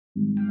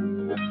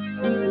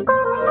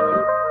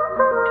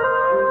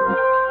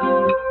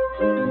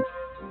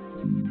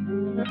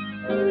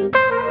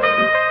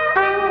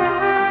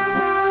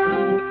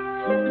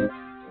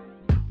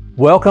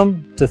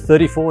Welcome to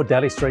 34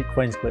 Dalley Street,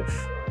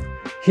 Queenscliff.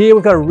 Here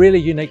we've got a really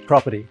unique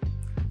property.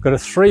 We've got a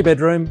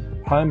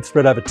 3-bedroom home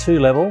spread over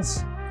 2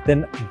 levels.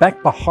 Then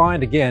back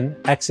behind again,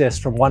 access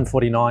from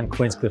 149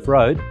 Queenscliff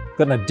Road, we've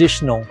got an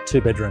additional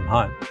 2-bedroom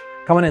home.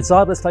 Come on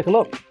inside, let's take a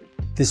look.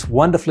 This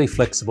wonderfully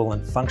flexible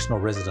and functional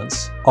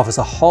residence offers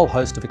a whole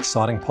host of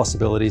exciting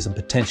possibilities and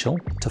potential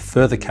to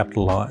further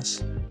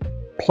capitalise.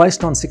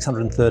 Placed on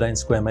 613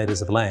 square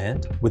metres of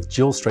land with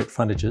dual street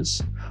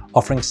frontages,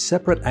 offering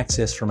separate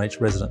access from each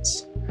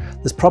residence.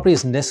 This property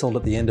is nestled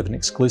at the end of an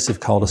exclusive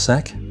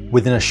cul-de-sac,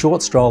 within a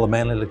short stroll of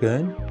Manly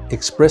Lagoon,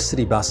 express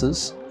city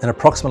buses, and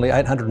approximately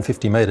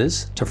 850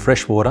 metres to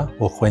freshwater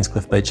or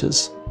Queenscliff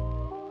beaches.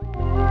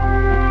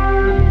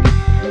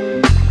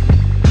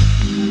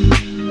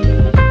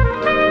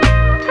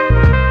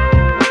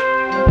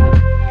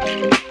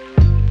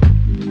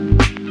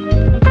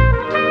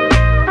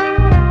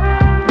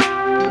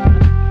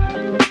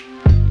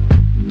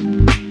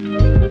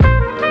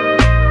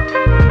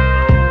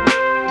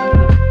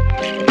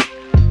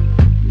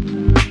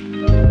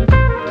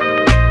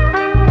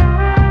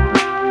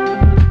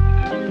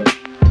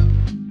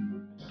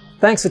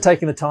 Thanks for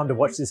taking the time to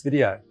watch this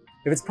video.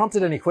 If it's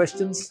prompted any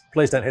questions,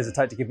 please don't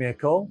hesitate to give me a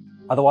call.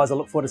 Otherwise, I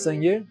look forward to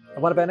seeing you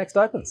at one of our next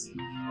opens.